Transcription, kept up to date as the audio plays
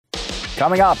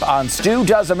Coming up on Stu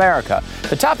Does America,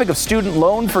 the topic of student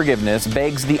loan forgiveness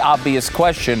begs the obvious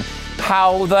question,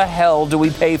 how the hell do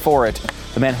we pay for it?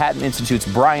 The Manhattan Institute's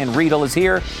Brian Riedl is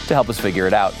here to help us figure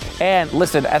it out. And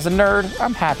listen, as a nerd,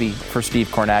 I'm happy for Steve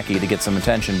Kornacki to get some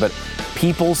attention, but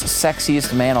people's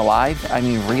sexiest man alive? I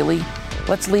mean, really?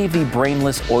 Let's leave the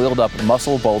brainless, oiled-up,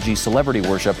 muscle-bulgy celebrity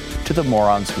worship to the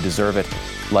morons who deserve it,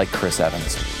 like Chris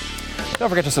Evans. Don't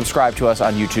forget to subscribe to us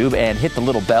on YouTube and hit the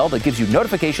little bell that gives you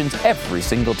notifications every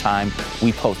single time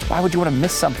we post. Why would you want to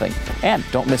miss something? And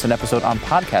don't miss an episode on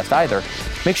podcast either.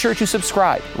 Make sure to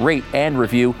subscribe, rate, and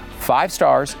review. 5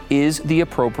 stars is the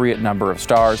appropriate number of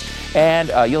stars. And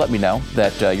you let me know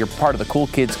that you're part of the cool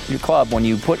kids club when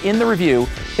you put in the review.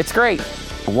 It's great.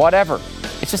 Whatever.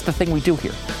 It's just the thing we do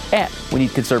here. And we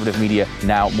need conservative media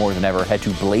now more than ever. Head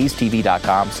to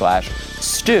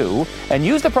blazetv.com/Stu and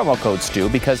use the promo code Stu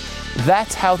because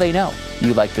that's how they know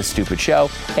you like this stupid show,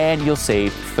 and you'll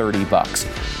save $30.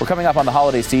 We're coming up on the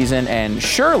holiday season, and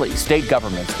surely state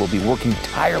governments will be working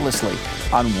tirelessly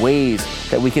on ways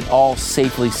that we can all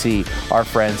safely see our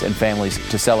friends and families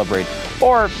to celebrate.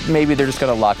 Or maybe they're just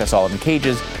going to lock us all in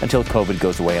cages until COVID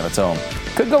goes away on its own.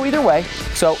 Could go either way.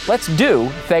 So let's do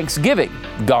Thanksgiving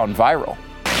Gone Viral.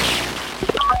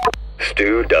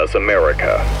 Stu Does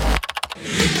America.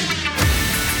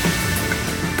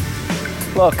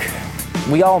 Look,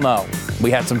 we all know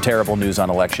we had some terrible news on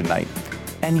election night.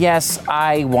 And yes,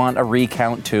 I want a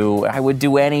recount too. I would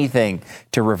do anything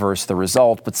to reverse the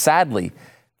result. But sadly,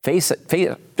 face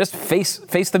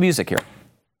the music here.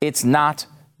 It's not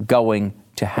going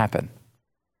to happen.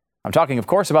 I'm talking, of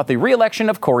course, about the re-election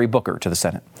of Cory Booker to the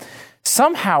Senate.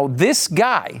 Somehow, this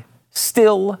guy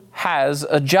still has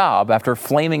a job after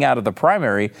flaming out of the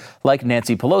primary like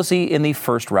Nancy Pelosi in the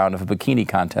first round of a bikini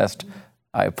contest.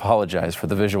 I apologize for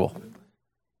the visual.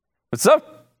 But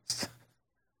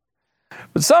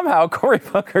somehow, Cory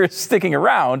Booker is sticking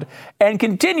around and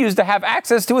continues to have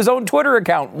access to his own Twitter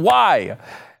account. Why?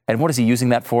 And what is he using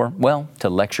that for? Well, to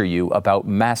lecture you about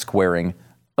mask wearing,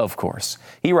 of course.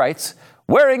 He writes,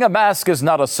 "Wearing a mask is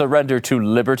not a surrender to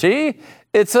liberty.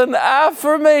 It's an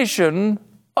affirmation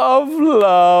of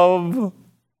love."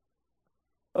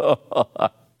 Oh,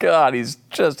 God, he's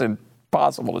just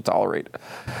impossible to tolerate.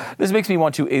 This makes me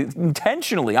want to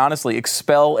intentionally, honestly,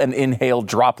 expel and inhale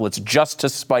droplets just to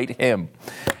spite him.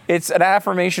 It's an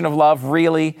affirmation of love,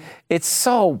 really. It's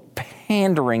so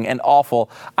pandering and awful.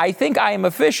 I think I am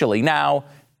officially now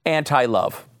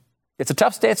anti-love. It's a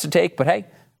tough stance to take, but hey,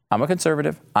 I'm a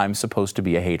conservative. I'm supposed to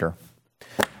be a hater.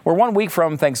 We're 1 week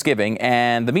from Thanksgiving,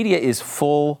 and the media is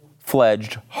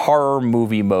full-fledged horror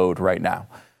movie mode right now.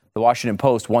 The Washington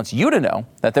Post wants you to know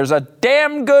that there's a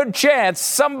damn good chance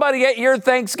somebody at your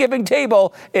Thanksgiving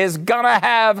table is gonna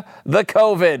have the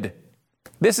COVID.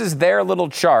 This is their little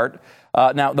chart.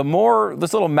 Now, the more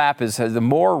this little map is, the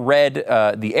more red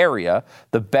the area,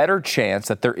 the better chance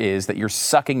that there is that you're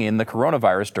sucking in the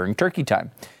coronavirus during turkey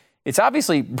time. It's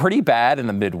obviously pretty bad in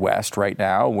the Midwest right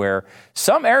now, where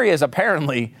some areas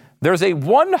apparently there's a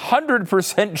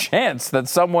 100% chance that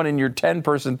someone in your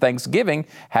 10-person Thanksgiving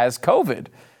has COVID.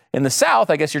 In the South,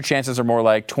 I guess your chances are more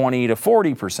like 20 to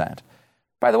 40%.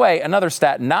 By the way, another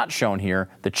stat not shown here,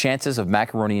 the chances of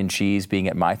macaroni and cheese being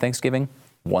at my Thanksgiving,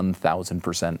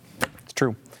 1,000%. It's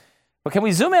true. But can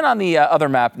we zoom in on the other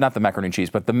map, not the macaroni and cheese,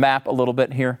 but the map a little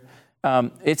bit here?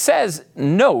 It says,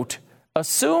 note,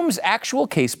 assumes actual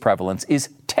case prevalence is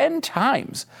 10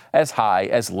 times as high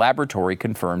as laboratory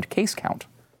confirmed case count.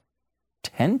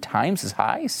 10 times as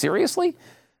high? Seriously?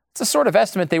 It's the sort of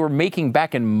estimate they were making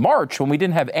back in March when we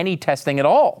didn't have any testing at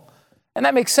all. And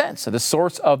that makes sense. So the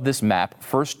source of this map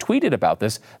first tweeted about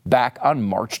this back on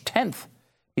March 10th.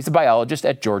 He's a biologist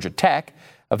at Georgia Tech.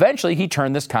 Eventually, he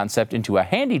turned this concept into a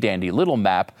handy-dandy little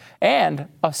map and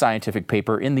a scientific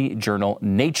paper in the journal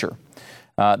Nature.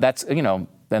 And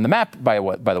the map, by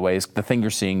the way, is the thing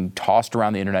you're seeing tossed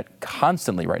around the internet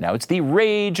constantly right now. It's the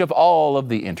rage of all of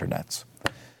the internets.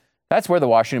 That's where the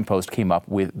Washington Post came up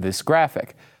with this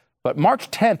graphic. But March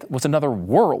 10th was another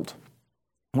world.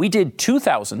 We did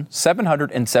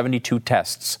 2,772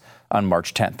 tests on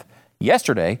March 10th.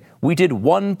 Yesterday, we did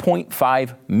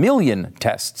 1.5 million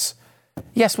tests.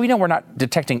 Yes, we know we're not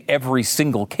detecting every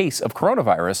single case of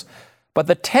coronavirus, but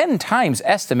the 10 times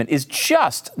estimate is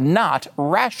just not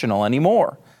rational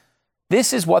anymore.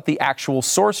 This is what the actual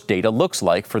source data looks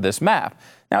like for this map.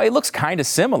 Now, it looks kind of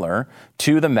similar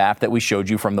to the map that we showed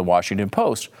you from the Washington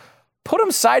Post. Put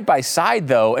them side by side,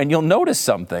 though, and you'll notice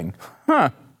something.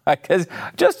 Because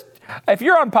if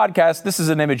you're on podcast, this is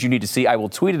an image you need to see. I will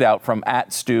tweet it out from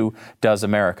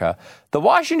 @StuDoesAmerica. The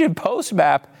Washington Post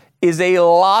map is a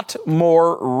lot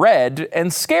more red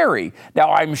and scary.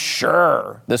 Now, I'm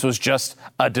sure this was just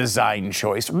a design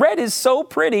choice. Red is so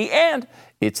pretty, and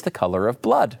it's the color of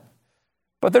blood.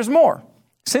 But there's more.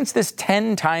 Since this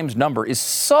 10 times number is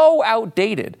so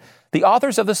outdated, the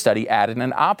authors of the study added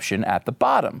an option at the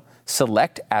bottom: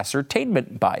 select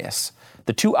ascertainment bias.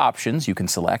 The two options you can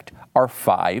select are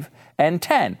 5 and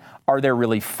 10. Are there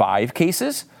really 5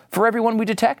 cases for everyone we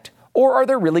detect? Or are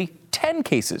there really 10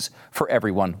 cases for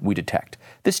everyone we detect?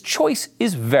 This choice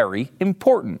is very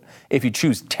important. If you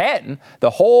choose 10,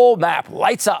 the whole map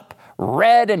lights up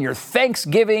red and your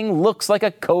Thanksgiving looks like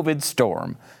a COVID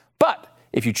storm. But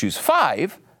if you choose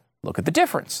 5, look at the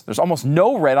difference. There's almost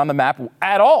no red on the map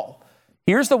at all.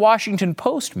 Here's the Washington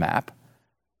Post map.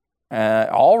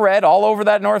 All red all over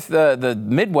that the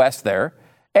Midwest there.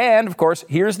 And, of course,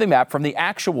 here's the map from the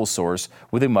actual source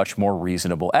with a much more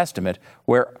reasonable estimate,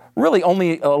 where really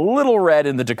only a little red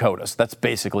in the Dakotas. That's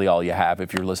basically all you have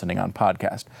if you're listening on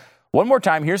podcast. One more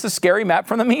time, here's the scary map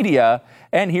from the media,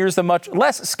 and here's the much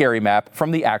less scary map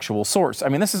from the actual source. I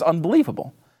mean, this is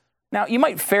unbelievable. Now, you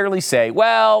might fairly say,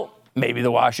 well, maybe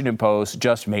the Washington Post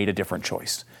just made a different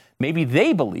choice. Maybe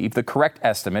they believe the correct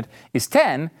estimate is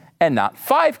 10 and not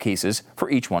 5 cases for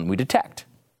each one we detect.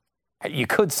 You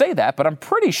could say that, but I'm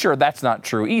pretty sure that's not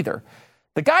true either.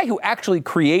 The guy who actually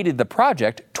created the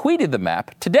project tweeted the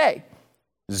map today.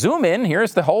 Zoom in,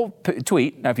 here's the whole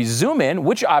tweet. Now, if you zoom in,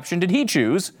 which option did he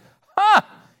choose?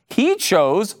 He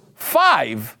chose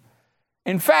 5.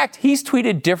 In fact, he's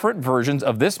tweeted different versions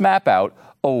of this map out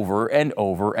over and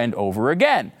over and over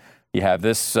again. You have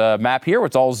this map here where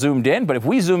it's all zoomed in, but if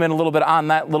we zoom in a little bit on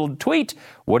that little tweet,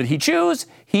 what did he choose?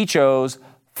 He chose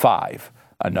 5.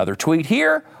 Another tweet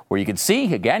here where you can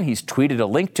see, again, he's tweeted a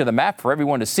link to the map for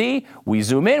everyone to see. We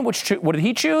zoom in. What did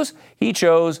he choose? He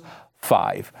chose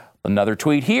 5. Another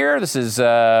tweet here. This is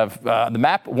the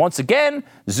map once again.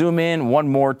 Zoom in one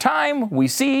more time. We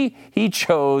see he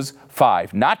chose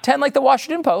 5. Not 10 like the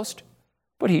Washington Post,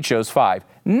 but he chose 5.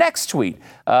 Next tweet,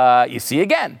 you see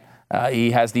again.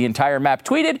 He has the entire map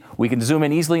tweeted. We can zoom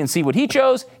in easily and see what he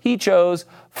chose. He chose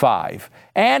 5.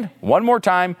 And one more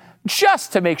time,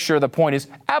 just to make sure the point is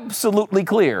absolutely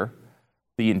clear,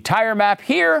 the entire map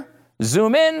here,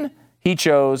 zoom in, he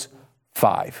chose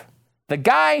 5. The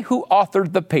guy who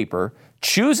authored the paper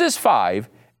chooses 5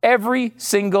 every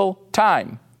single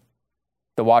time.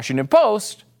 The Washington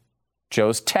Post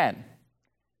chose 10.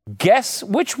 Guess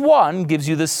which one gives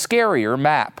you the scarier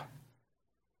map?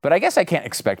 But I guess I can't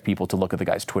expect people to look at the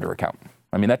guy's Twitter account.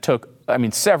 I mean, that took,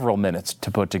 several minutes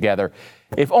to put together.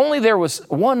 If only there was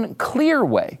one clear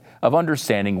way of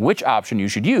understanding which option you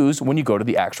should use when you go to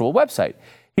the actual website.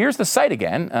 Here's the site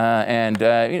again, and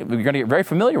you're going to get very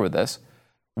familiar with this.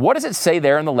 What does it say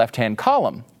there in the left-hand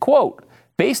column? Quote,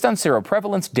 based on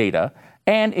seroprevalence data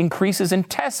and increases in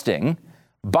testing,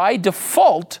 by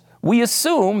default, we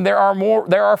assume there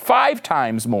are 5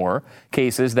 times more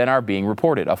cases than are being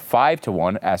reported, a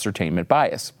 5-to-1 ascertainment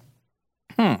bias.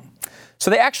 So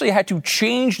they actually had to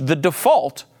change the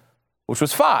default, which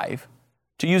was 5,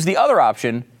 to use the other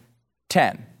option,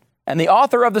 10. And the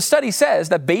author of the study says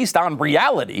that based on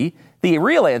reality, the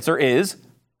real answer is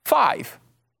 5.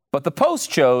 But the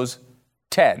Post chose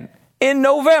 10 in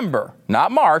November,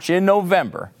 not March, in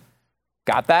November.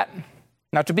 Got that?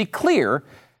 Now, to be clear,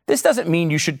 this doesn't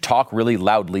mean you should talk really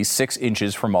loudly 6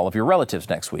 inches from all of your relatives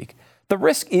next week. The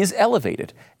risk is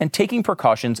elevated, and taking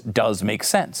precautions does make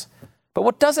sense. But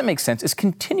what doesn't make sense is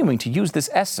continuing to use this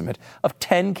estimate of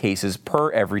 10 cases per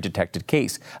every detected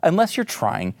case, unless you're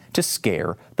trying to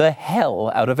scare the hell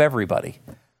out of everybody.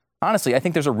 Honestly, I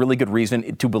think there's a really good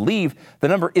reason to believe the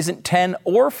number isn't 10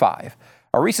 or 5.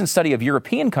 A recent study of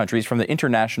European countries from the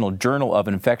International Journal of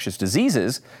Infectious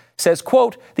Diseases says,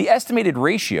 quote, the estimated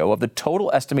ratio of the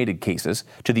total estimated cases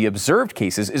to the observed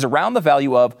cases is around the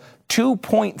value of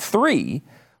 2.3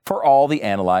 for all the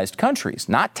analyzed countries.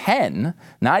 Not 10,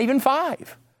 not even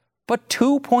 5, but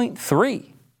 2.3.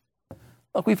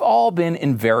 Look, we've all been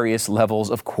in various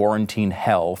levels of quarantine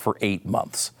hell for 8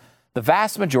 months. The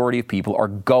vast majority of people are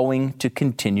going to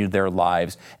continue their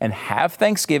lives and have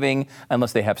Thanksgiving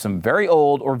unless they have some very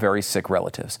old or very sick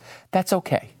relatives. That's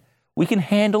okay. We can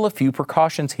handle a few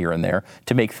precautions here and there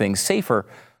to make things safer,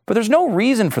 but there's no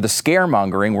reason for the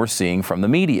scaremongering we're seeing from the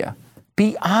media.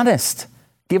 Be honest.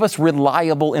 Give us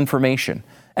reliable information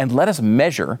and let us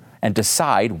measure and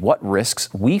decide what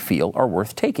risks we feel are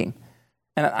worth taking.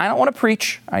 And I don't want to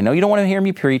preach. I know you don't want to hear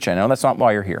me preach. I know that's not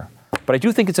why you're here. But I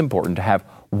do think it's important to have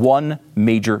one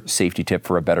major safety tip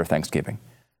for a better Thanksgiving.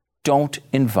 Don't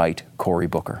invite Cory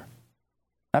Booker.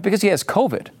 Not because he has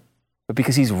COVID, but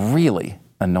because he's really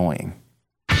annoying.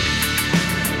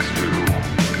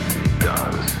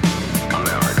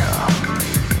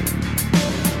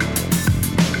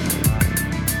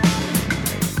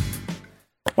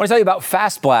 want to tell you about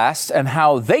Fast Blast and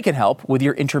how they can help with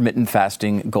your intermittent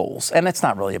fasting goals. And it's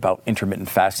not really about intermittent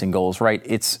fasting goals, right?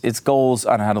 It's goals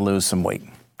on how to lose some weight.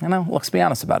 You know, let's be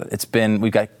honest about it.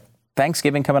 We've got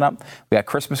Thanksgiving coming up. We got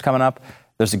Christmas coming up.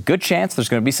 There's a good chance there's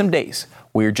going to be some days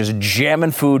where you're just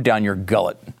jamming food down your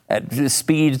gullet at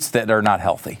speeds that are not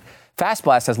healthy. Fast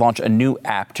Blast has launched a new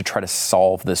app to try to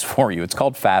solve this for you. It's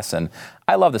called Fasten.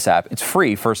 I love this app. It's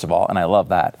free, first of all, and I love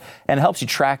that. And it helps you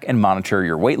track and monitor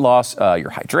your weight loss, your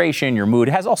hydration, your mood.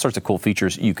 It has all sorts of cool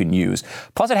features you can use.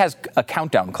 Plus, it has a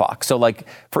countdown clock. So, like,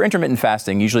 for intermittent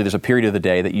fasting, usually there's a period of the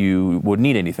day that you wouldn't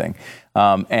eat anything.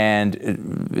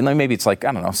 And maybe it's like,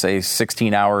 I don't know, say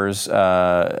 16 hours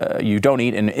you don't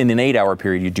eat, and in an 8-hour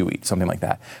period you do eat, something like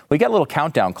that. We got a little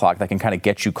countdown clock that can kind of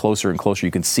get you closer and closer.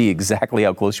 You can see exactly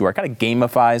how close you are. It kind of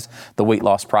gamifies the weight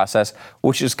loss process,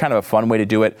 which is kind of a fun way to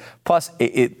do it. Plus,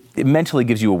 it mentally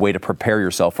gives you a way to prepare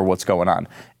yourself for what's going on.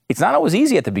 It's not always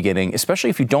easy at the beginning,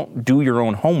 especially if you don't do your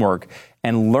own homework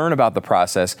and learn about the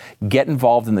process, get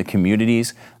involved in the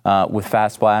communities with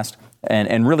Fast Blast,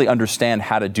 and really understand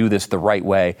how to do this the right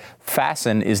way.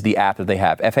 Fasten is the app that they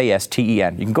have,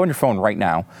 Fasten. You can go on your phone right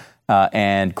now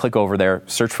and click over there,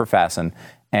 search for Fasten,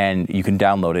 and you can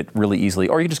download it really easily.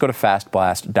 Or you can just go to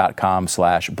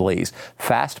fastblast.com/blaze.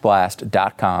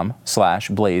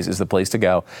 Fastblast.com/blaze is the place to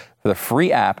go. For the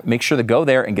free app, make sure to go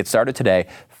there and get started today.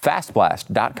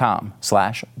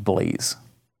 Fastblast.com/blaze.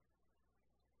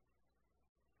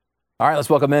 All right, let's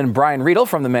welcome in Brian Riedl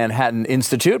from the Manhattan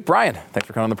Institute. Brian, thanks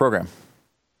for coming on the program.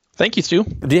 Thank you, Stu.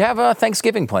 Do you have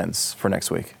Thanksgiving plans for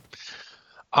next week?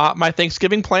 My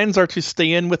Thanksgiving plans are to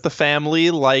stay in with the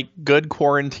family, like good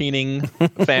quarantining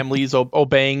families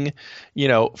obeying,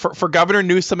 for Governor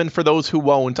Newsom and for those who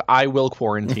won't, I will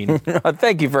quarantine.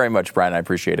 Thank you very much, Brian. I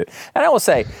appreciate it. And I will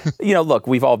say, look,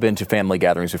 we've all been to family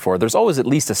gatherings before. There's always at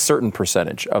least a certain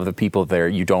percentage of the people there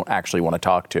you don't actually want to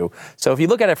talk to. So if you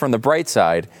look at it from the bright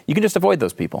side, you can just avoid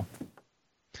those people.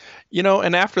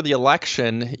 And after the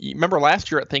election, remember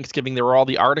last year at Thanksgiving, there were all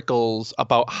the articles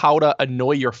about how to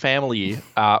annoy your family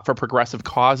for progressive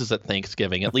causes at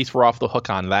Thanksgiving. At least we're off the hook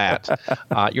on that.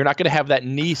 You're not going to have that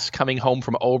niece coming home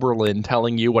from Oberlin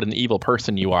telling you what an evil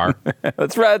person you are.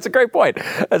 That's right. That's a great point.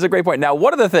 Now,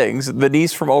 one of the things the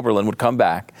niece from Oberlin would come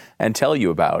back and tell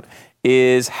you about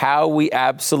is how we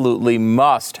absolutely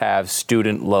must have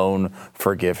student loan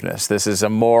forgiveness. This is a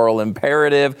moral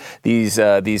imperative. These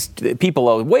people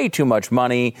owe way too much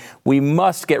money. We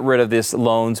must get rid of these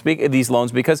loans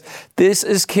because this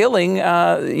is killing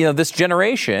this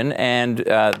generation, and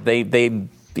the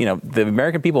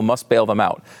American people must bail them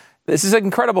out. This is an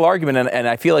incredible argument, and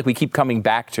I feel like we keep coming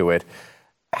back to it.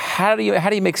 How do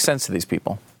you make sense of these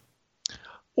people?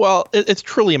 Well, it's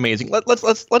truly amazing.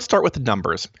 Let's start with the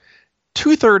numbers.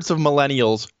 2/3 of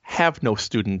millennials have no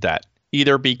student debt,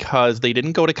 either because they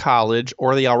didn't go to college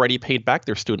or they already paid back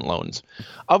their student loans.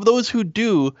 Of those who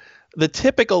do, the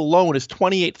typical loan is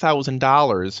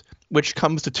 $28,000, which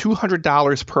comes to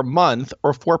 $200 per month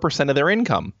or 4% of their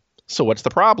income. So what's the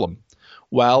problem?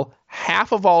 Well,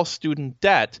 half of all student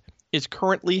debt is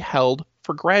currently held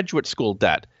for graduate school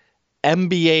debt,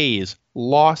 MBAs,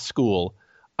 law school,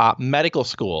 medical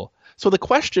school. So the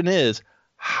question is,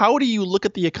 how do you look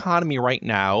at the economy right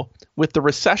now with the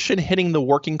recession hitting the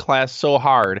working class so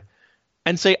hard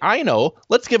and say, I know,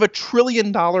 let's give $1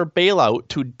 trillion bailout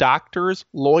to doctors,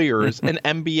 lawyers, and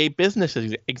MBA business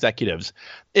executives?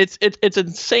 It's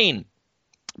insane.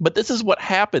 But this is what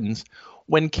happens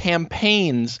when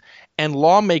campaigns and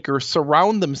lawmakers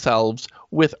surround themselves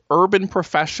with urban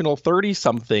professional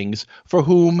 30-somethings for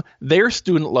whom their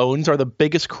student loans are the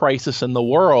biggest crisis in the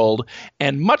world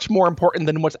and much more important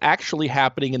than what's actually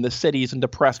happening in the cities and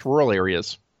depressed rural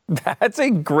areas. That's a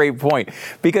great point,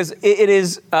 because it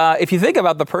is, if you think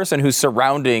about the person who's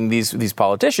surrounding these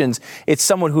politicians, it's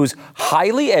someone who's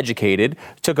highly educated,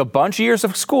 took a bunch of years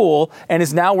of school, and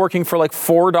is now working for like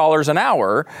 $4 an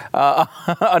hour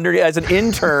as an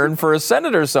intern for a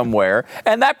senator somewhere.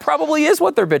 And that probably is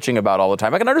what they're bitching about all the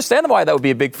time. I can understand why that would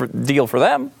be a big deal for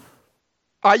them.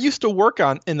 I used to work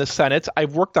in the Senate.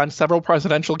 I've worked on several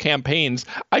presidential campaigns.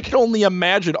 I can only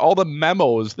imagine all the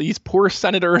memos these poor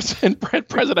senators and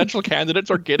presidential candidates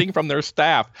are getting from their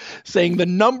staff saying the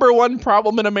number one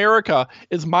problem in America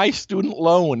is my student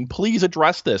loan. Please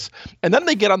address this. And then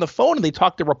they get on the phone and they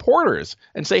talk to reporters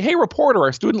and say, hey, reporter,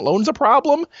 are student loans a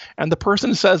problem? And the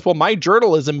person says, well, my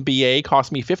journalism BA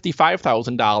cost me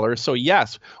 $55,000. So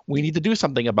yes, we need to do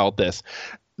something about this.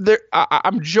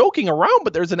 I'm joking around,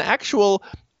 but there's an actual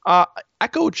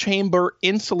echo chamber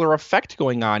insular effect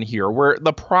going on here, where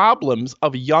the problems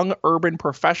of young urban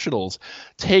professionals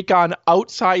take on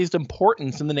outsized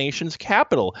importance in the nation's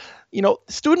capital.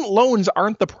 Student loans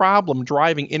aren't the problem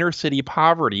driving inner city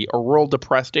poverty or rural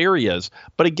depressed areas.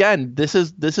 But again, this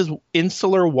is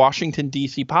insular Washington,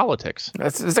 D.C. politics.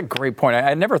 That's a great point.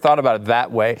 I never thought about it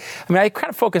that way. I mean, I kind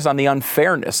of focus on the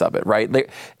unfairness of it, right?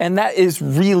 And that is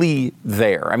really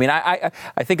there. I mean, I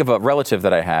think of a relative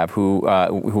that I have who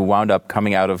wound up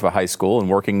coming out of a high school and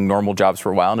working normal jobs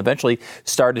for a while and eventually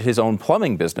started his own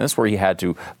plumbing business where he had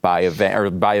to buy a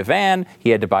van,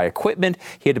 he had to buy equipment,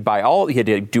 he had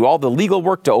to do all the legal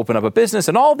work to open up a business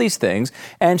and all these things.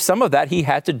 And some of that he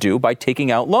had to do by taking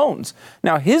out loans.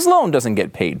 Now, his loan doesn't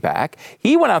get paid back.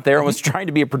 He went out there and was trying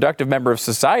to be a productive member of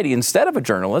society instead of a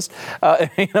journalist.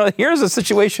 Here's a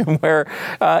situation where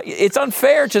it's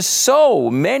unfair to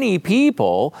so many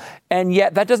people, and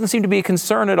yet that doesn't seem to be a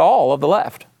concern at all of the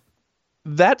left.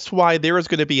 That's why there is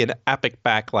going to be an epic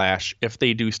backlash if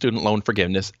they do student loan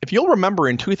forgiveness. If you'll remember,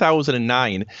 in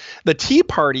 2009, the Tea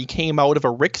Party came out of a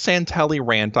Rick Santelli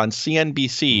rant on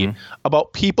CNBC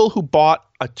about people who bought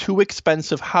a too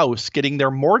expensive house getting their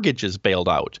mortgages bailed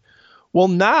out. Well,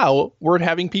 now we're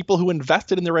having people who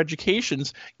invested in their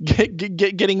educations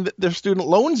getting their student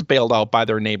loans bailed out by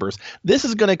their neighbors. This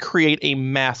is going to create a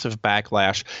massive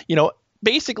backlash.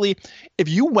 Basically, if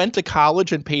you went to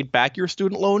college and paid back your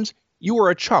student loans, you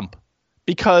were a chump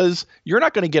because you're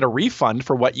not going to get a refund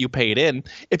for what you paid in.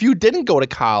 If you didn't go to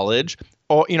college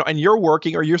or, and you're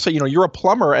working or you're a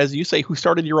plumber, as you say, who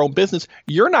started your own business,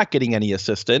 you're not getting any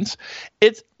assistance.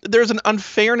 There's an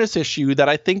unfairness issue that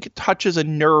I think touches a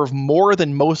nerve more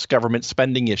than most government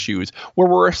spending issues, where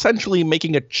we're essentially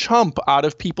making a chump out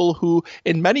of people who,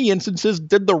 in many instances,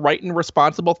 did the right and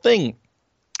responsible thing.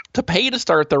 To pay to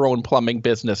start their own plumbing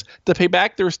business, to pay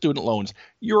back their student loans,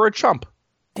 you're a chump.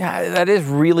 Yeah, that is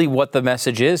really what the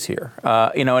message is here.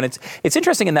 And it's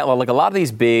interesting in that, like, a lot of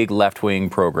these big left-wing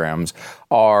programs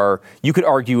are, you could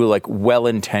argue, like,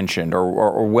 well-intentioned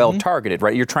or well-targeted,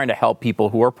 right? You're trying to help people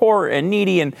who are poor and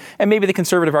needy, and maybe the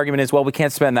conservative argument is, well, we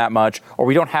can't spend that much, or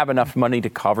we don't have enough money to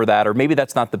cover that, or maybe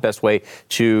that's not the best way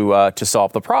to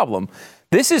solve the problem.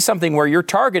 This is something where you're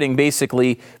targeting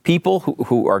basically people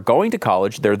who are going to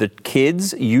college. They're the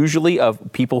kids usually of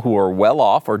people who are well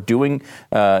off or doing,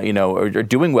 or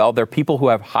doing well. They're people who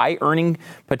have high earning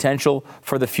potential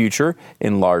for the future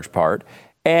in large part.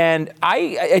 And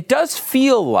it does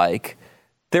feel like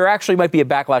there actually might be a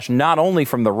backlash not only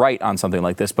from the right on something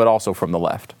like this, but also from the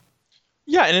left.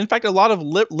 Yeah, and in fact, a lot of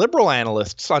liberal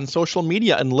analysts on social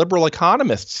media and liberal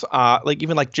economists,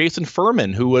 like Jason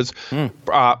Furman, who was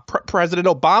President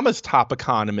Obama's top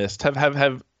economist,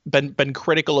 have been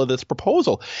critical of this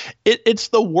proposal. It's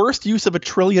the worst use of $1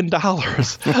 trillion.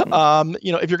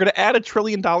 If you're going to add $1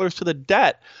 trillion to the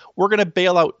debt, we're going to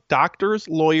bail out doctors,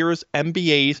 lawyers,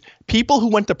 MBAs, people who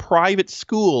went to private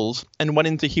schools and went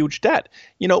into huge debt.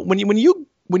 When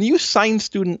you sign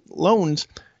student loans,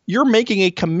 you're making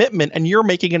a commitment and you're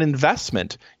making an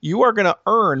investment. You are going to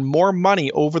earn more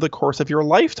money over the course of your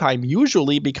lifetime,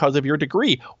 usually because of your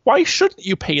degree. Why shouldn't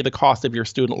you pay the cost of your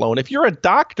student loan? If you're a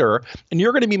doctor and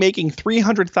you're going to be making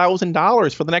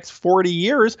 $300,000 for the next 40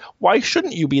 years, why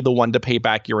shouldn't you be the one to pay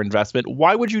back your investment?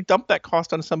 Why would you dump that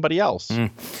cost on somebody else?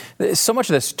 So much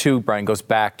of this, too, Brian, goes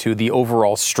back to the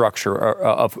overall structure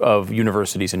of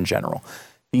universities in general.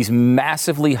 These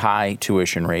massively high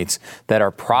tuition rates that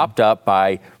are propped up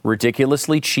by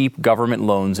ridiculously cheap government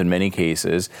loans in many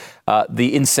cases.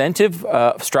 The incentive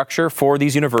structure for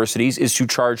these universities is to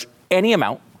charge any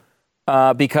amount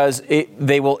because it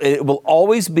will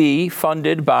always be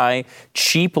funded by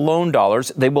cheap loan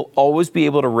dollars. They will always be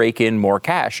able to rake in more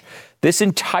cash. This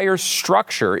entire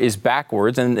structure is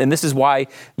backwards, and this is why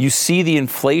you see the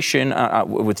inflation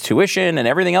with tuition and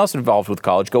everything else involved with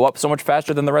college go up so much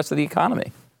faster than the rest of the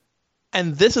economy.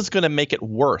 And this is going to make it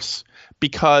worse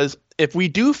because if we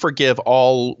do forgive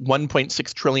all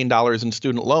 $1.6 trillion in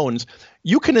student loans,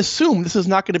 you can assume this is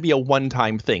not going to be a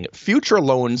one-time thing. Future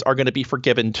loans are going to be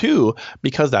forgiven too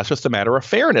because that's just a matter of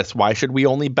fairness. Why should we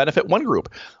only benefit one group?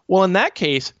 Well, in that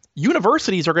case,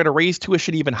 universities are going to raise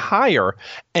tuition even higher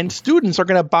and students are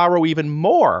going to borrow even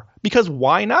more because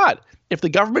why not? If the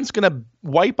government's going to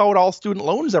wipe out all student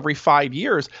loans every 5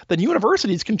 years, then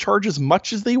universities can charge as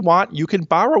much as they want. You can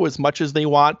borrow as much as they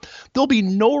want. There'll be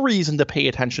no reason to pay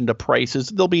attention to prices.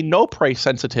 There'll be no price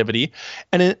sensitivity.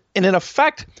 And in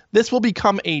effect, this will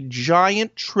become a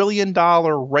giant $1 trillion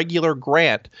regular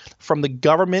grant from the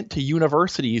government to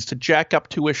universities to jack up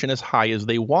tuition as high as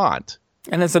they want.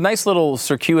 And it's a nice little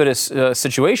circuitous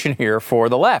situation here for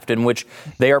the left, in which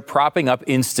they are propping up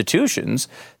institutions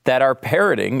that are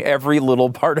parroting every little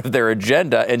part of their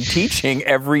agenda and teaching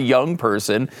every young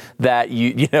person that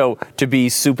you know to be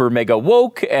super mega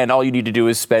woke, and all you need to do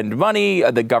is spend money.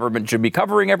 The government should be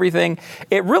covering everything.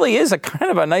 It really is a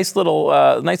kind of a nice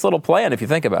little plan if you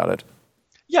think about it.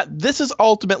 Yeah, this is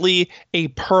ultimately a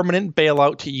permanent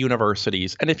bailout to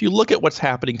universities. And if you look at what's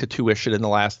happening to tuition in the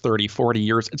last 30, 40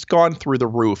 years, it's gone through the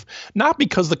roof. Not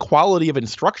because the quality of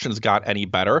instruction's got any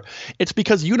better. It's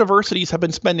because universities have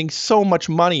been spending so much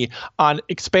money on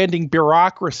expanding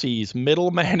bureaucracies,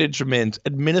 middle management,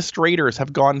 administrators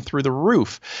have gone through the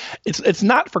roof. It's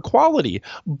not for quality.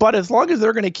 But as long as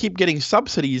they're going to keep getting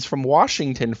subsidies from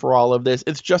Washington for all of this,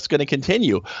 it's just going to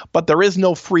continue. But there is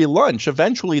no free lunch.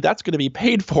 Eventually, that's going to be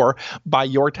paid for by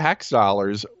your tax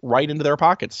dollars right into their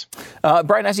pockets.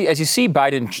 Brian, as you see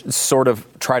Biden sort of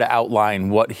try to outline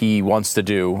what he wants to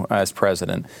do as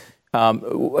president, are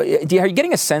you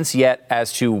getting a sense yet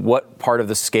as to what part of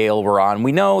the scale we're on?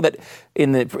 We know that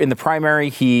in the primary,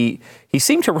 he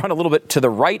seemed to run a little bit to the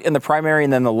right in the primary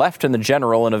and then the left in the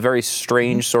general in a very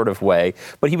strange sort of way.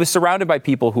 But he was surrounded by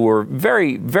people who were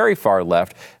very, very far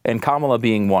left, and Kamala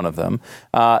being one of them.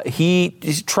 He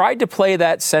tried to play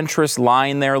that centrist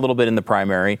line there a little bit in the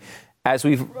primary. As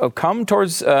we've come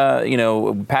towards,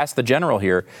 past the general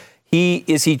here,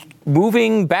 is he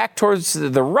moving back towards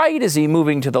the right? Is he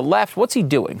moving to the left? What's he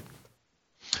doing?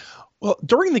 Well,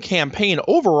 during the campaign,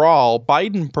 overall,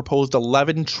 Biden proposed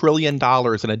 $11 trillion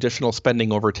in additional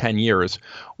spending over 10 years,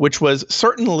 which was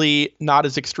certainly not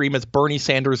as extreme as Bernie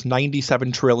Sanders'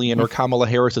 $97 trillion or Kamala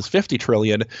Harris's $50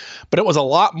 trillion, but it was a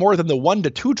lot more than the $1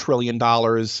 to $2 trillion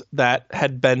that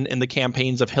had been in the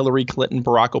campaigns of Hillary Clinton,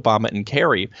 Barack Obama, and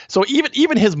Kerry. So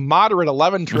even his moderate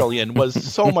 $11 trillion was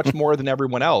so much more than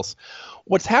everyone else.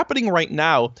 What's happening right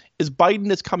now is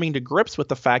Biden is coming to grips with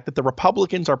the fact that the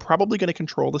Republicans are probably going to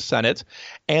control the Senate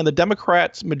and the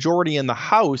Democrats' majority in the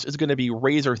House is going to be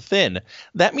razor thin.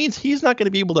 That means he's not going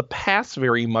to be able to pass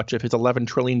very much of his $11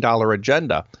 trillion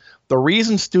agenda. The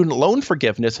reason student loan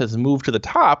forgiveness has moved to the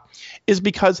top is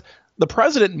because the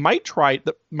president might try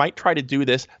to do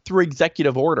this through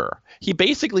executive order. He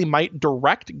basically might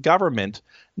direct government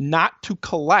not to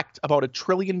collect about $1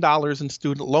 trillion in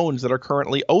student loans that are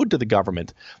currently owed to the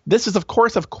government. This is, of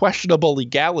course, of questionable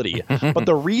legality. But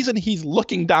the reason he's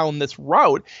looking down this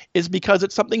route is because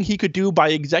it's something he could do by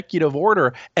executive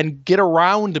order and get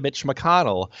around Mitch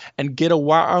McConnell and get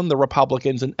around the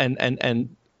Republicans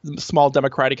and small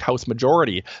Democratic House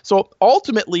majority. So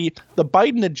ultimately, the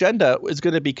Biden agenda is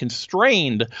going to be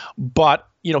constrained, but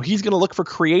he's going to look for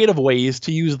creative ways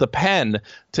to use the pen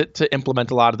to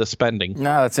implement a lot of the spending.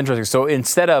 No, that's interesting. So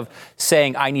instead of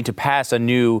saying I need to pass a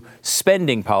new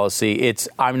spending policy, it's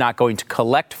I'm not going to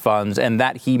collect funds, and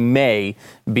that he may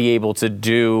be able to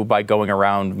do by going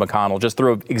around McConnell just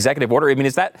through executive order. I mean,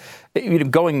 is that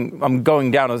I'm going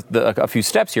down a few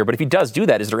steps here, but if he does do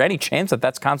that, is there any chance that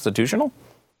that's constitutional?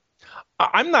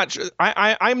 I'm not sure.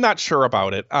 I'm not sure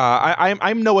about it.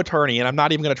 I'm no attorney, and I'm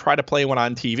not even going to try to play one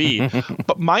on TV.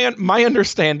 But my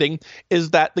understanding is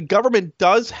that the government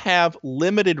does have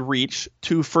limited reach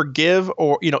to forgive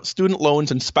or student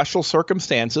loans in special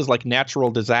circumstances like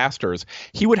natural disasters.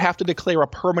 He would have to declare a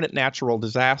permanent natural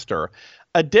disaster.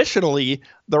 Additionally,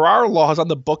 there are laws on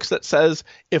the books that says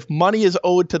if money is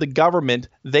owed to the government,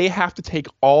 they have to take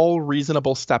all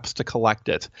reasonable steps to collect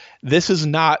it. This is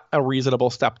not a reasonable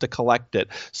step to collect it.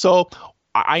 So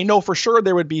I know for sure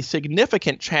there would be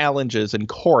significant challenges in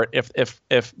court if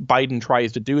Biden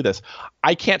tries to do this.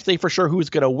 I can't say for sure who's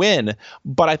going to win,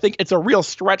 but I think it's a real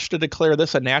stretch to declare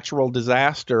this a natural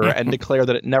disaster and declare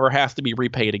that it never has to be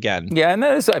repaid again. Yeah, and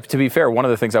that is, to be fair, one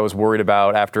of the things I was worried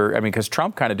about because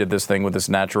Trump kind of did this thing with this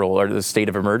this state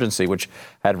of emergency, which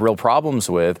had real problems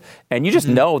with, and you just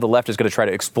know the left is going to try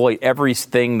to exploit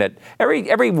everything that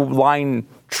every line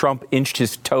Trump inched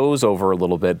his toes over a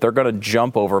little bit. They're going to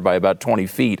jump over by about 20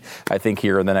 feet, I think,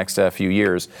 here in the next few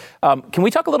years. Can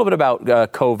we talk a little bit about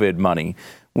COVID money?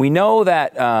 We know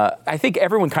that I think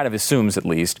everyone kind of assumes, at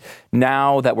least,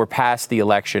 now that we're past the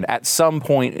election, at some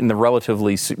point in the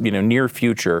relatively near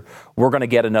future, we're going to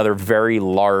get another very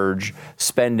large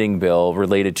spending bill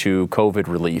related to COVID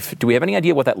relief. Do we have any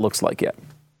idea what that looks like yet?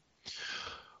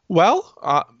 Well,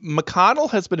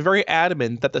 McConnell has been very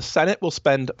adamant that the Senate will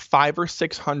spend $500 or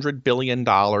 $600 billion,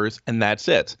 and that's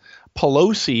it.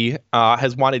 Pelosi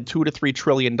has wanted $2 to $3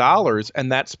 trillion, and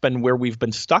that's been where we've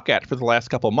been stuck at for the last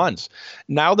couple months.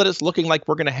 Now that it's looking like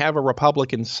we're going to have a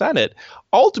Republican Senate,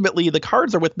 ultimately the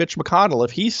cards are with Mitch McConnell.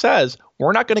 If he says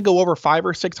we're not going to go over $500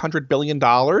 or $600 billion,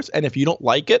 and if you don't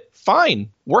like it, fine,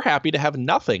 we're happy to have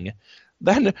nothing.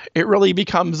 then it really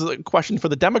becomes a question for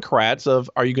the Democrats of,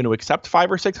 are you going to accept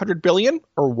 5 or 600 billion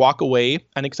or walk away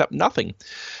and accept nothing?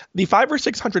 The 5 or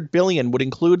 600 billion would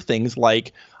include things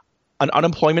like an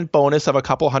unemployment bonus of a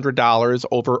couple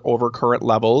 $100 over current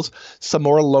levels, some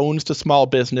more loans to small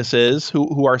businesses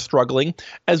who are struggling,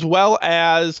 as well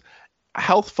as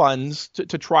health funds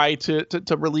to try to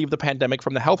relieve the pandemic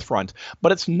from the health front.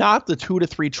 But it's not the $2 to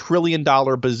 $3 trillion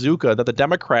bazooka that the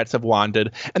Democrats have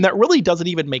wanted. And that really doesn't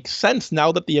even make sense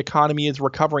now that the economy is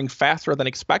recovering faster than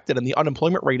expected and the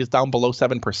unemployment rate is down below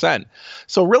 7%.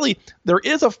 So really, there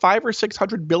is a $5 or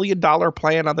 $600 billion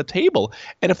plan on the table.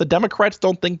 And if the Democrats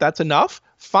don't think that's enough,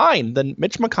 fine, then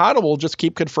Mitch McConnell will just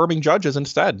keep confirming judges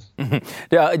instead.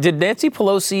 Yeah, did Nancy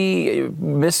Pelosi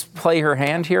misplay her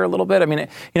hand here a little bit? I mean,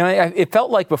 it felt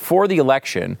like before the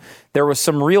election, there was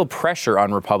some real pressure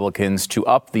on Republicans to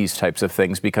up these types of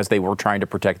things because they were trying to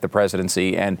protect the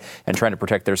presidency and trying to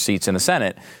protect their seats in the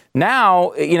Senate.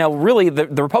 Now, really,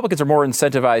 the Republicans are more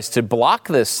incentivized to block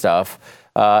this stuff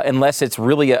unless it's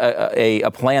really a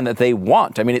plan that they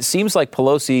want. I mean, it seems like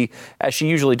Pelosi, as she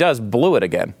usually does, blew it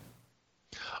again.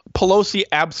 Pelosi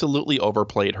absolutely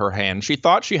overplayed her hand. She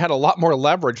thought she had a lot more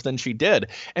leverage than she did.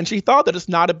 And she thought that it's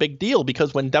not a big deal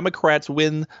because when Democrats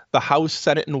win the House,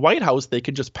 Senate, and White House, they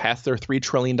can just pass their $3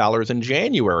 trillion in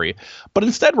January. But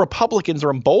instead, Republicans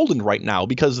are emboldened right now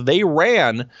because they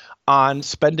ran on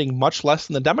spending much less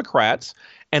than the Democrats.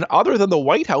 And other than the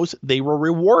White House, they were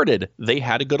rewarded. They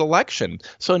had a good election.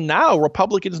 So now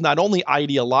Republicans not only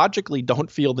ideologically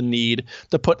don't feel the need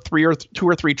to put $2 or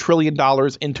 $3 trillion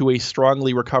into a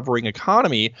strongly recovering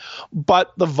economy,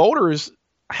 but the voters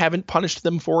haven't punished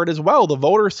them for it as well. The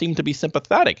voters seem to be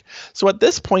sympathetic. So at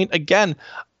this point, again,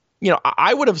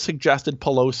 I would have suggested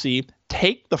Pelosi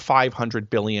take the $500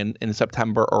 billion in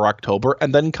September or October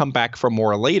and then come back for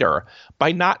more later.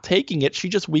 By not taking it, she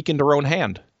just weakened her own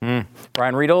hand.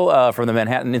 Brian Riedl from the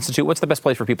Manhattan Institute. What's the best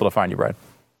place for people to find you, Brian?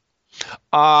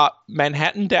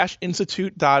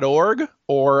 Manhattan-institute.org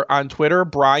or on Twitter,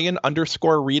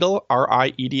 Brian_Riedl,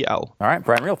 RIEDL. All right,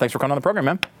 Brian Riedl, thanks for coming on the program,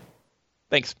 man.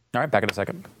 Thanks. All right, back in a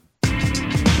second.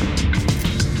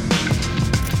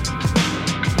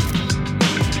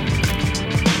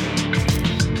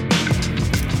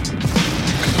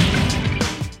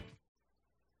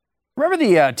 Remember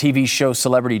the TV show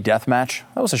Celebrity Deathmatch?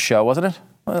 That was a show, wasn't it?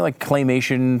 Like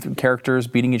claymation characters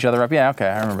beating each other up. Yeah, okay,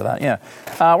 I remember that. Yeah.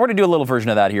 We're going to do a little version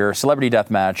of that here. Celebrity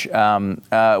Deathmatch.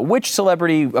 Which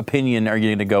celebrity opinion are you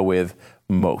going to go with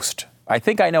most? I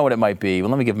think I know what it might be.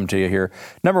 Well, let me give them to you here.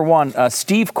 Number one,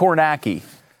 Steve Kornacki.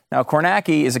 Now,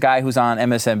 Kornacki is a guy who's on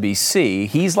MSNBC.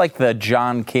 He's like the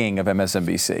John King of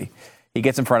MSNBC. He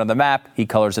gets in front of the map. He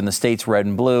colors in the states red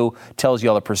and blue, tells you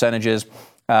all the percentages.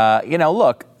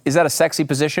 Look, is that a sexy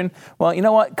position? Well, you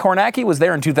know what? Kornacki was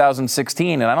there in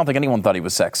 2016, and I don't think anyone thought he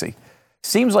was sexy.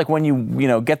 Seems like when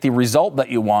you get the result that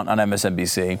you want on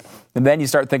MSNBC, and then you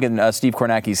start thinking Steve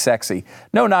Kornacki's sexy.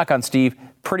 No knock on Steve,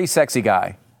 pretty sexy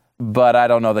guy, but I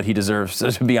don't know that he deserves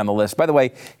to be on the list. By the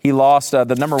way, he lost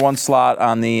the number one slot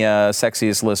on the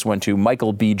sexiest list went to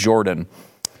Michael B. Jordan.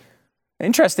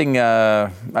 Interesting.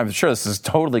 I'm sure this is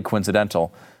totally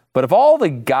coincidental. But of all the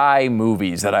guy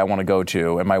movies that I want to go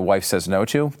to and my wife says no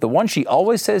to, the one she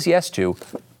always says yes to,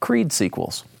 Creed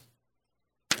sequels.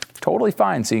 Totally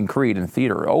fine seeing Creed in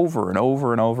theater over and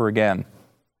over and over again.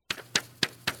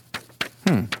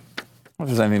 I wonder if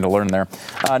there's anything to learn there.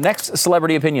 Next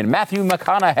celebrity opinion, Matthew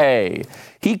McConaughey.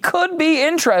 He could be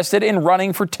interested in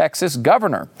running for Texas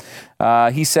governor.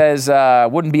 He says,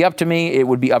 wouldn't be up to me. It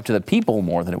would be up to the people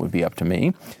more than it would be up to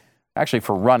me. Actually,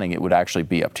 for running, it would actually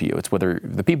be up to you. It's whether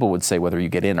the people would say whether you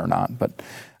get in or not. But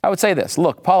I would say this.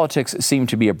 Look, politics seem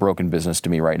to be a broken business to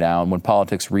me right now. And when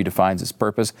politics redefines its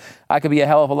purpose, I could be a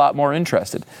hell of a lot more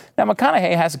interested. Now,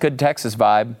 McConaughey has a good Texas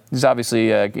vibe. He's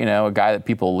obviously, a guy that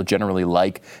people generally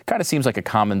like. Kind of seems like a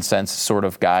common sense sort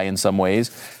of guy in some ways.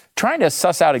 Trying to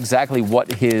suss out exactly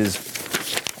what his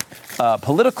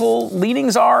political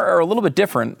leanings are a little bit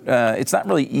different. It's not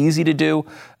really easy to do.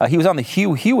 He was on the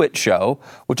Hugh Hewitt show,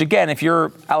 which again, if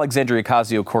you're Alexandria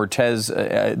Ocasio-Cortez,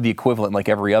 the equivalent like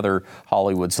every other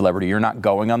Hollywood celebrity, you're not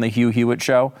going on the Hugh Hewitt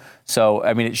show. So,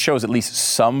 I mean, it shows at least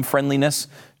some friendliness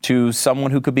to someone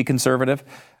who could be conservative.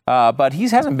 But he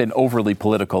hasn't been overly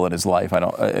political in his life,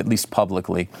 at least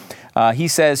publicly. He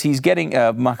says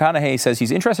McConaughey says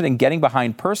he's interested in getting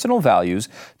behind personal values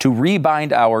to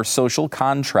rebind our social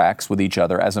contracts with each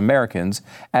other as Americans,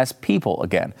 as people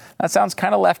again. That sounds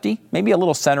kind of lefty, maybe a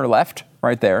little center left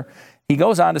right there. He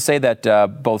goes on to say that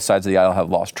both sides of the aisle have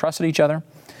lost trust in each other.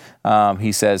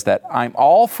 He says that I'm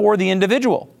all for the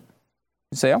individual.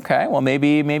 You say, okay, well,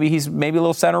 maybe he's a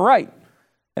little center right.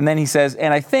 And then he says,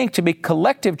 and I think to make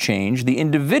collective change, the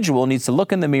individual needs to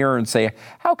look in the mirror and say,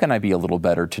 how can I be a little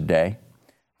better today?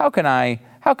 How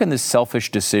can this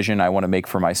selfish decision I want to make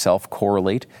for myself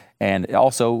correlate and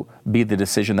also be the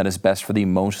decision that is best for the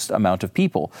most amount of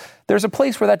people? There's a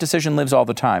place where that decision lives all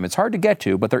the time. It's hard to get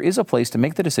to, but there is a place to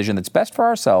make the decision that's best for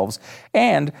ourselves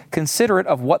and considerate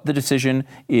of what the decision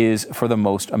is for the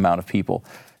most amount of people.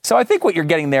 So I think what you're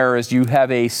getting there is you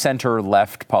have a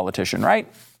center-left politician, right?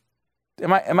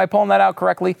 Am I pulling that out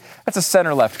correctly? That's a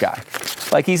center-left guy.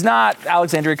 Like, he's not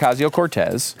Alexandria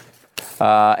Ocasio-Cortez,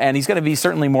 and he's going to be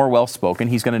certainly more well-spoken.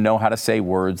 He's going to know how to say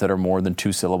words that are more than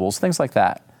 2 syllables, things like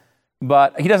that.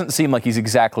 But he doesn't seem like he's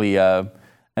exactly an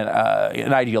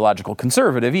ideological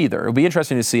conservative either. It'll be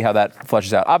interesting to see how that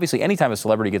fleshes out. Obviously, anytime a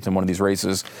celebrity gets in one of these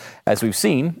races, as we've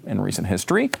seen in recent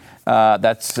history,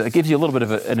 it gives you a little bit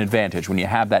of an advantage. When you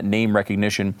have that name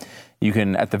recognition, you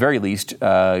can, at the very least,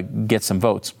 get some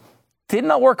votes. Did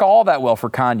not work all that well for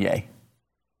Kanye.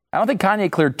 I don't think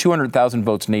Kanye cleared 200,000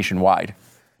 votes nationwide.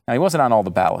 Now, he wasn't on all the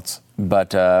ballots, but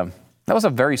that was a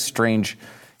very strange,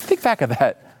 think back at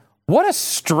that. What a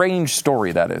strange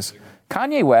story that is.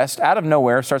 Kanye West, out of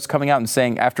nowhere, starts coming out and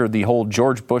saying, after the whole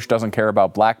George Bush doesn't care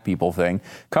about black people thing,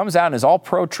 comes out and is all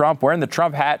pro-Trump, wearing the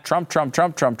Trump hat, Trump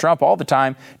all the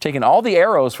time, taking all the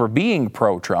arrows for being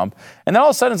pro-Trump. And then all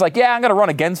of a sudden it's like, yeah, I'm going to run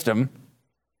against him.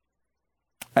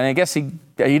 And I guess he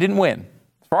didn't win.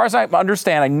 As far as I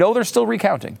understand, I know they're still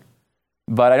recounting,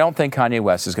 but I don't think Kanye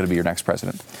West is going to be your next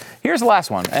president. Here's the last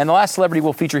one, and the last celebrity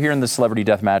we'll feature here in the Celebrity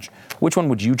Death Match. Which one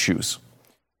would you choose?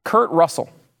 Kurt Russell.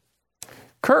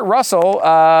 Kurt Russell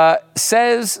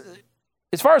says,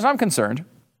 as far as I'm concerned,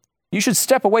 you should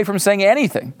step away from saying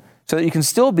anything so that you can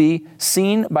still be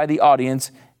seen by the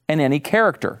audience and any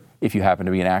character. If you happen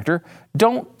to be an actor,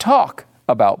 don't talk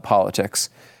about politics.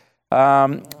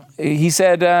 He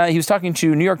said he was talking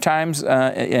to New York Times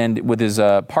and with his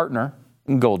partner,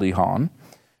 Goldie Hawn,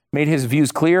 made his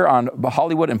views clear on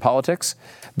Hollywood and politics,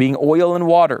 being oil and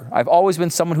water. I've always been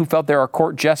someone who felt there are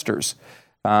court jesters.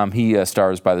 He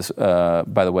stars, by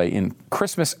the way, in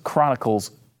Christmas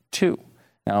Chronicles 2.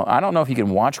 Now, I don't know if you can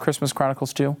watch Christmas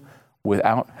Chronicles 2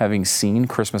 without having seen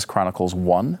Christmas Chronicles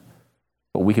 1,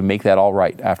 but we can make that all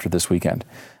right after this weekend.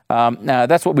 Now,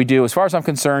 that's what we do. As far as I'm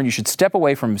concerned, you should step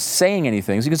away from saying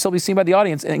anything so you can still be seen by the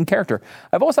audience in character.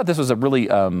 I've always thought this was a really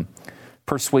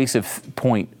persuasive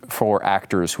point for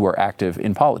actors who are active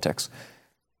in politics.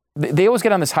 They always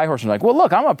get on this high horse and like, well,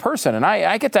 look, I'm a person and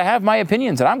I get to have my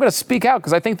opinions and I'm going to speak out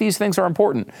because I think these things are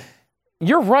important.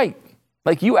 You're right.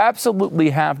 Like, you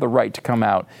absolutely have the right to come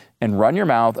out and run your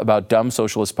mouth about dumb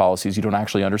socialist policies you don't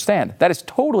actually understand. That is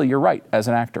totally your right as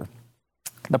an actor.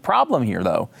 The problem here,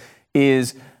 though,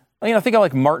 is, think of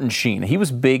like Martin Sheen. He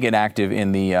was big and active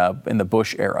in the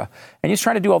Bush era, and he's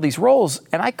trying to do all these roles,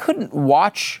 and I couldn't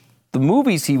watch the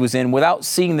movies he was in without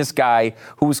seeing this guy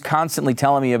who was constantly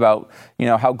telling me about,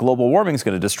 how global warming is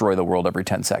going to destroy the world every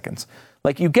 10 seconds.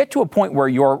 Like, you get to a point where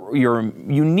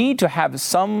you need to have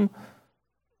some.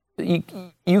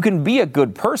 You can be a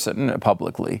good person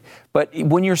publicly, but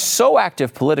when you're so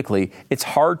active politically, it's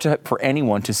hard for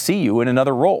anyone to see you in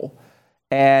another role,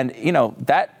 and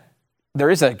that. There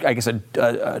is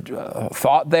a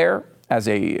thought there as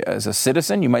a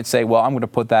citizen. You might say, well, I'm going to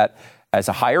put that as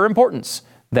a higher importance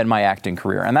than my acting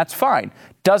career. And that's fine.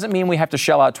 Doesn't mean we have to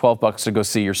shell out $12 to go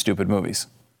see your stupid movies.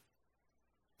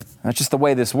 That's just the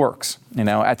way this works.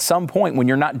 At some point when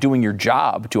you're not doing your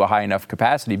job to a high enough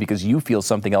capacity because you feel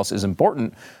something else is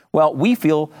important, well, we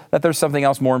feel that there's something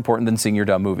else more important than seeing your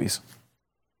dumb movies.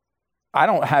 I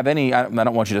don't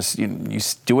want you to, you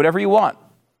do whatever you want.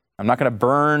 I'm not going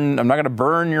to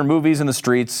burn your movies in the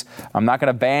streets. I'm not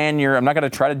going to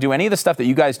try to do any of the stuff that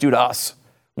you guys do to us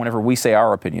whenever we say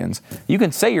our opinions. You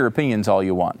can say your opinions all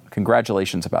you want.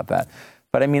 Congratulations about that.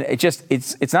 But I mean,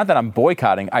 it's not that I'm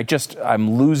boycotting.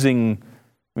 I'm losing.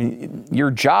 Your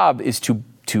job is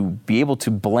to be able to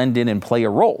blend in and play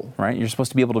a role, right? You're supposed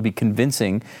to be able to be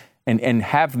convincing and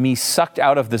have me sucked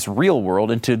out of this real world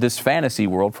into this fantasy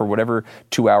world for whatever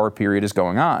 2-hour period is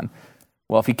going on.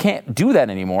 Well, if you can't do that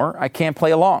anymore, I can't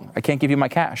play along. I can't give you my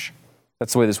cash.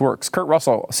 That's the way this works. Kurt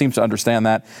Russell seems to understand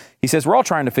that. He says, we're all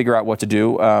trying to figure out what to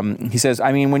do. He says,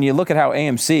 when you look at how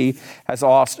AMC has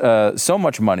lost so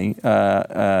much money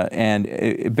and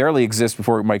it barely exists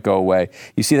before it might go away,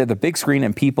 you see that the big screen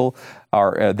and people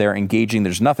are there engaging.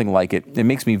 There's nothing like it. It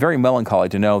makes me very melancholy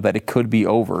to know that it could be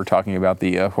over, talking about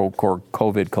the whole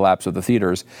COVID collapse of the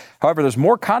theaters. However, there's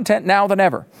more content now than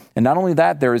ever. And not only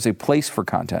that, there is a place for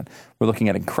content. We're looking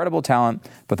at incredible talent,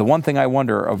 but the one thing I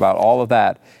wonder about all of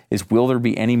that is, will there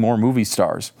be any more movie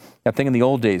stars? That thing in the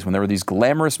old days when there were these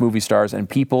glamorous movie stars and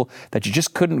people that you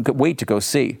just couldn't wait to go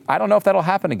see. I don't know if that'll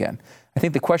happen again. I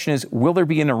think the question is, will there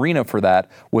be an arena for that?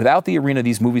 Without the arena,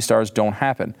 these movie stars don't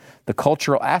happen. The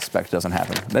cultural aspect doesn't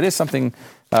happen. That is something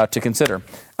to consider.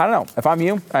 I don't know. If I'm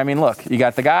you, I mean, look, you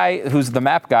got the guy who's the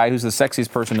map guy, who's the sexiest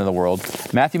person in the world.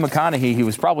 Matthew McConaughey, he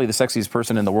was probably the sexiest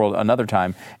person in the world another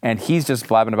time, and he's just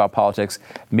blabbing about politics,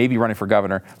 maybe running for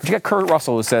governor. But you got Kurt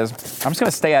Russell who says, I'm just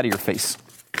going to stay out of your face.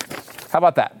 How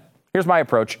about that? Here's my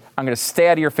approach. I'm going to stay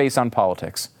out of your face on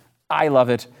politics. I love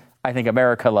it. I think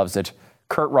America loves it.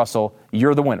 Kurt Russell,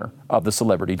 you're the winner of the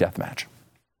Celebrity Deathmatch.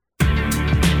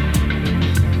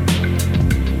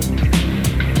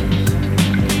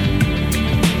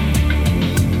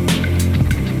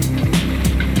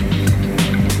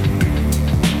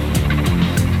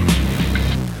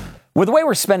 With the way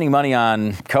we're spending money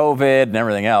on COVID and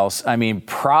everything else, I mean,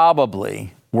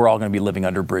 probably we're all going to be living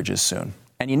under bridges soon.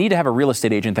 And you need to have a real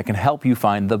estate agent that can help you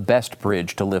find the best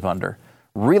bridge to live under.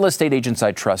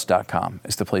 realestateagentsitrust.com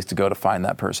is the place to go to find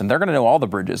that person. They're going to know all the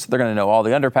bridges. They're going to know all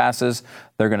the underpasses.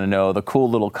 They're going to know the cool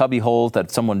little cubby holes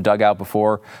that someone dug out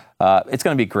before. It's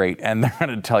going to be great, and they're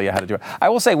going to tell you how to do it. I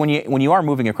will say, when you are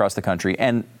moving across the country,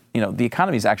 and the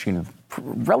economy is actually in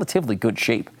relatively good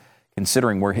shape,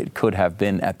 considering where it could have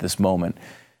been at this moment.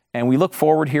 And we look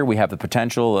forward here. We have the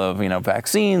potential of,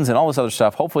 vaccines and all this other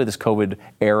stuff. Hopefully this COVID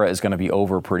era is going to be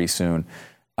over pretty soon.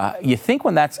 You think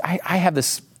when that's, I have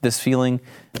this feeling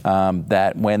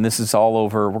that when this is all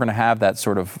over, we're going to have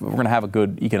we're going to have a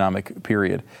good economic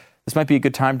period. This might be a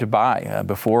good time to buy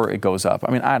before it goes up.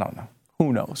 I mean, I don't know.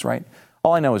 Who knows, right?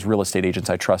 All I know is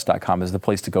realestateagentsitrust.com is the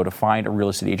place to go to find a real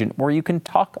estate agent where you can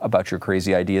talk about your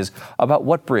crazy ideas about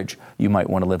what bridge you might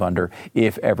want to live under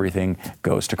if everything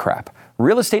goes to crap.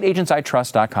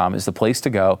 Realestateagentsitrust.com is the place to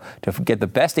go to get the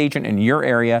best agent in your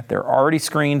area. They're already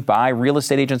screened by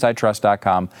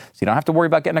realestateagentsitrust.com, so you don't have to worry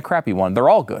about getting a crappy one. They're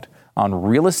all good on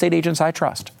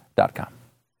realestateagentsitrust.com.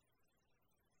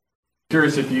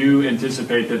 Curious if you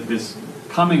anticipate that this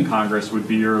coming Congress would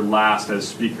be your last as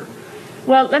Speaker.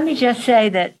 Well, let me just say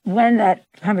that when that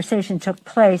conversation took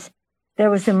place, there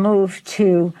was a move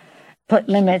to put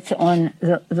limits on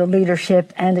the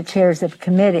leadership and the chairs of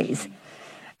committees.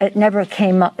 It never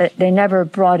came up. They never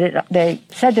brought it up. They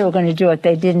said they were going to do it.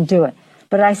 They didn't do it.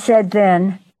 But what I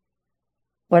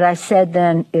said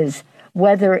then is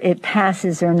whether it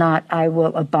passes or not, I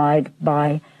will abide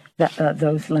by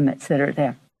those limits that are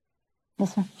there.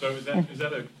 Yes, sir. So is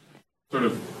that a sort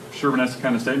of Sherman-esque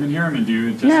kind of statement here? I mean, do you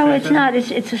anticipate No, it's that? not.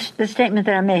 It's the statement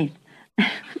that I made.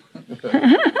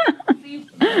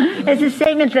 It's a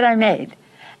statement that I made.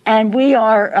 And we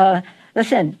are,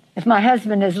 listen, if my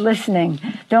husband is listening,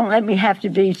 don't let me have to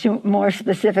be more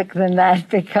specific than that,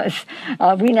 because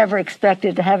we never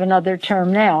expected to have another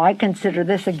term now. I consider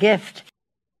this a gift.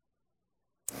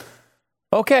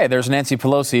 Okay, there's Nancy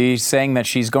Pelosi saying that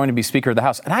she's going to be Speaker of the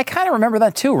House. And I kind of remember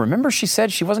that too. Remember she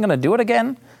said she wasn't going to do it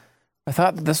again? I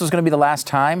thought this was going to be the last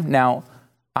time. Now,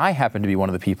 I happen to be one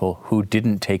of the people who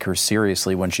didn't take her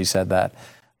seriously when she said that.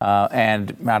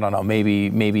 And I don't know,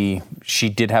 maybe she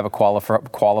did have a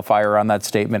qualifier on that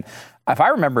statement. If I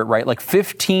remember it right, like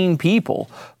 15 people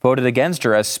voted against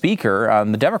her as Speaker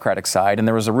on the Democratic side. And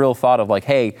there was a real thought of like,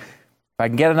 hey, if I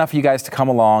can get enough of you guys to come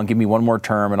along, give me one more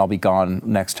term and I'll be gone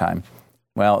next time.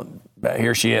 Well,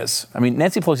 here she is. I mean,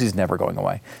 Nancy Pelosi is never going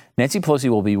away. Nancy Pelosi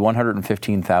will be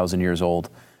 115,000 years old.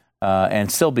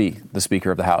 And still be the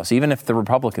Speaker of the House. Even if the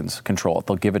Republicans control it,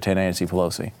 they'll give it to Nancy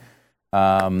Pelosi.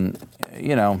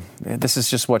 This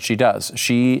is just what she does.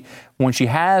 When she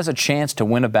has a chance to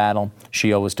win a battle,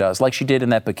 she always does, like she did in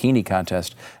that bikini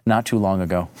contest not too long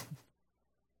ago.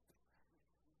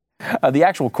 The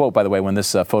actual quote, by the way, when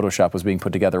this Photoshop was being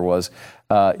put together was,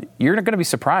 you're going to be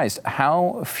surprised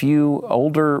how few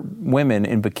older women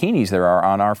in bikinis there are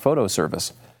on our photo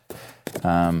service.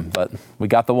 But we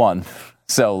got the one.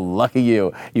 So lucky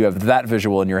you. You have that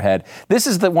visual in your head. This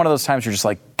is one of those times you're just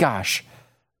like, gosh,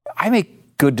 I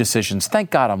make good decisions.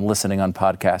 Thank God I'm listening on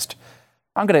podcast.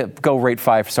 I'm going to go rate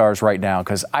 5 stars right now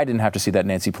because I didn't have to see that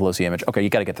Nancy Pelosi image. Okay, you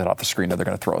got to get that off the screen or they're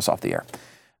going to throw us off the air.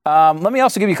 Let me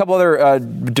also give you a couple other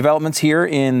developments here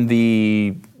in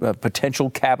the potential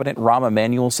cabinet. Rahm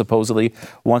Emanuel supposedly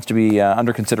wants to be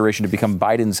under consideration to become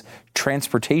Biden's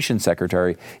transportation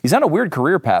secretary. He's on a weird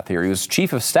career path here. He was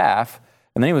chief of staff.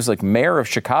 And then he was like mayor of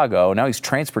Chicago. Now he's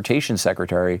transportation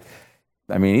secretary.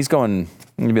 I mean, he's going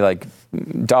to be like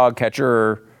dog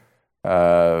catcher,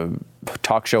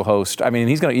 talk show host. I mean,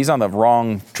 he's on the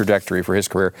wrong trajectory for his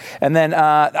career. And then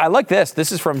I like this.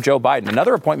 This is from Joe Biden.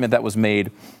 Another appointment that was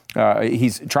made,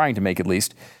 he's trying to make at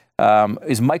least,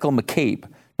 is Michael McCabe.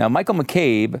 Now, Michael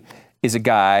McCabe is a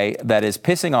guy that is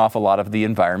pissing off a lot of the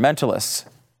environmentalists.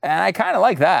 And I kind of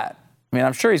like that. I mean,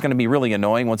 I'm sure he's going to be really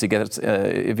annoying once he gets,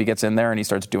 if he gets in there and he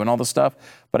starts doing all this stuff.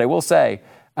 But I will say,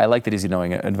 I like that he's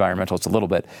annoying environmentalists a little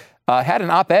bit. Had an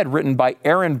op-ed written by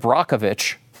Aaron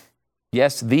Brockovich.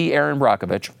 Yes, the Aaron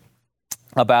Brockovich,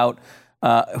 about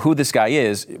who this guy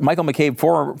is. Michael McCabe,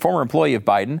 former employee of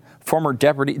Biden, former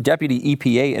deputy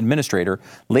EPA administrator,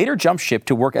 later jumped ship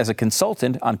to work as a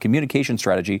consultant on communication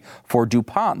strategy for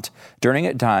DuPont during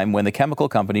a time when the chemical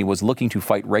company was looking to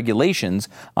fight regulations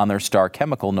on their star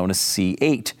chemical known as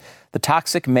C8. The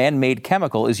toxic man-made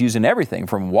chemical is used in everything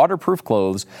from waterproof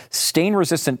clothes,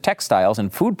 stain-resistant textiles,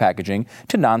 and food packaging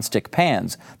to nonstick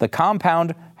pans. The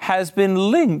compound has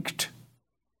been linked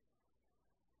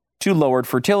to lowered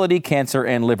fertility, cancer,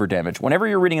 and liver damage. Whenever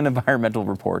you're reading an environmental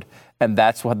report, and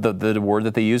that's what the word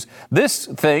that they use, this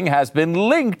thing has been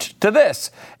linked to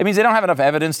this. It means they don't have enough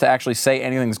evidence to actually say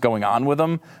anything's going on with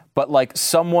them, but like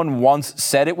someone once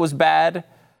said it was bad,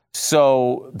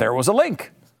 so there was a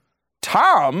link.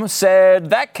 Tom said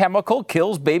that chemical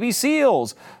kills baby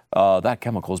seals. That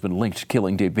chemical has been linked to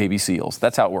killing baby seals.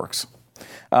 That's how it works.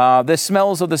 This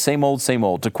smells of the same old, same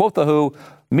old. To quote The Who,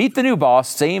 meet the new boss,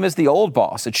 same as the old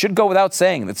boss. It should go without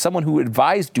saying that someone who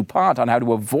advised DuPont on how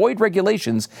to avoid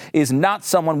regulations is not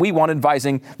someone we want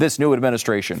advising this new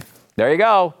administration. There you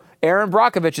go. Aaron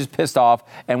Brockovich is pissed off,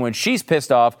 and when she's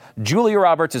pissed off, Julia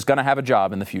Roberts is going to have a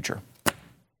job in the future.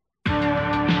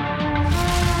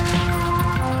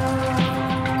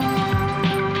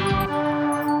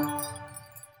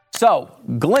 So,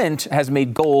 Glint has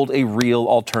made gold a real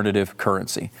alternative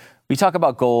currency. We talk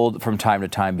about gold from time to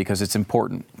time because it's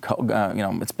important.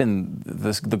 It's been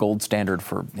the gold standard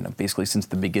for, basically since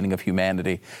the beginning of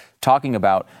humanity. Talking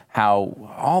about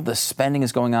how all the spending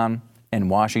is going on in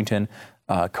Washington.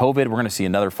 COVID, we're going to see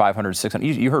another 500, 600.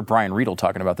 You heard Brian Riedl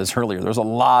talking about this earlier. There's a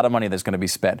lot of money that's going to be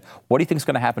spent. What do you think is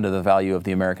going to happen to the value of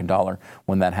the American dollar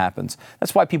when that happens?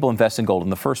 That's why people invest in gold in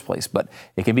the first place. But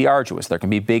it can be arduous. There can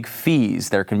be big fees.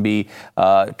 There can be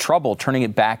trouble turning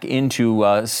it back into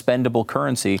spendable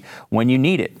currency when you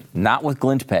need it. Not with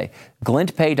GlintPay.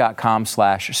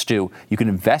 GlintPay.com/Stu. You can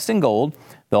invest in gold.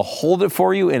 They'll hold it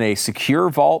for you in a secure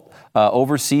vault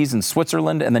overseas in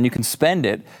Switzerland, and then you can spend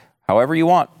it however you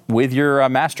want with your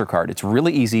MasterCard. It's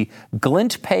really easy.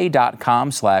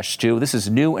 GlintPay.com/Stu. This is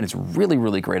new and it's really,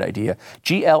 really great idea.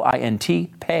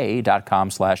 GLINT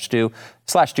pay.com/Stu.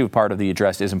 /Stu part of the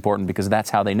address is important because that's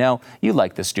how they know you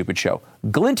like this stupid show.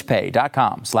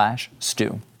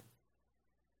 GlintPay.com/Stu.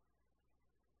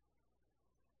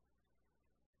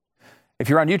 If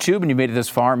you're on YouTube and you made it this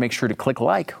far, make sure to click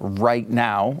like right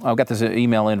now. I've got this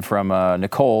email in from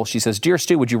Nicole. She says, Dear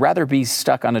Stu, would you rather be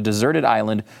stuck on a deserted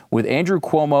island with Andrew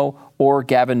Cuomo or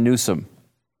Gavin Newsom?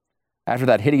 After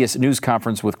that hideous news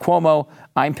conference with Cuomo,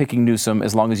 I'm picking Newsom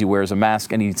as long as he wears a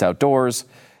mask and eats outdoors.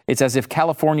 It's as if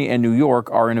California and New York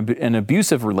are in an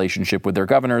abusive relationship with their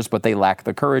governors, but they lack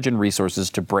the courage and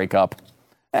resources to break up.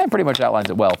 And pretty much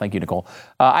outlines it well. Thank you, Nicole.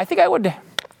 I think I would...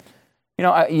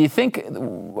 you think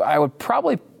I would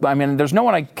probably, there's no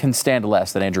one I can stand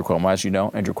less than Andrew Cuomo. As you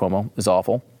know, Andrew Cuomo is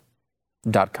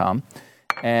awful.com.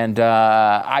 And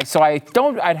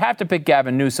I'd have to pick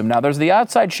Gavin Newsom. Now, there's the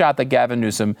outside shot that Gavin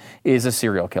Newsom is a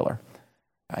serial killer.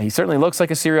 He certainly looks like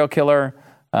a serial killer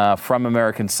from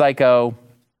American Psycho.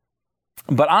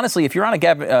 But honestly, if you're on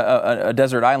a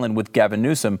desert island with Gavin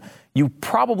Newsom, you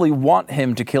probably want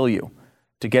him to kill you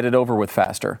to get it over with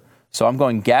faster. So I'm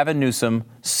going Gavin Newsom,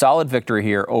 solid victory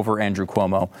here over Andrew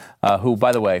Cuomo, who,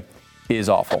 by the way, is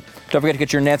awful. Don't forget to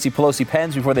get your Nancy Pelosi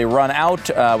pens before they run out.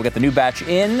 We got the new batch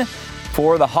in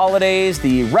for the holidays,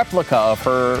 the replica of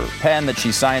her pen that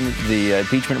she signed the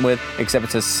impeachment with, except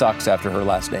it says sucks after her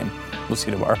last name. We'll see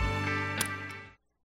you tomorrow.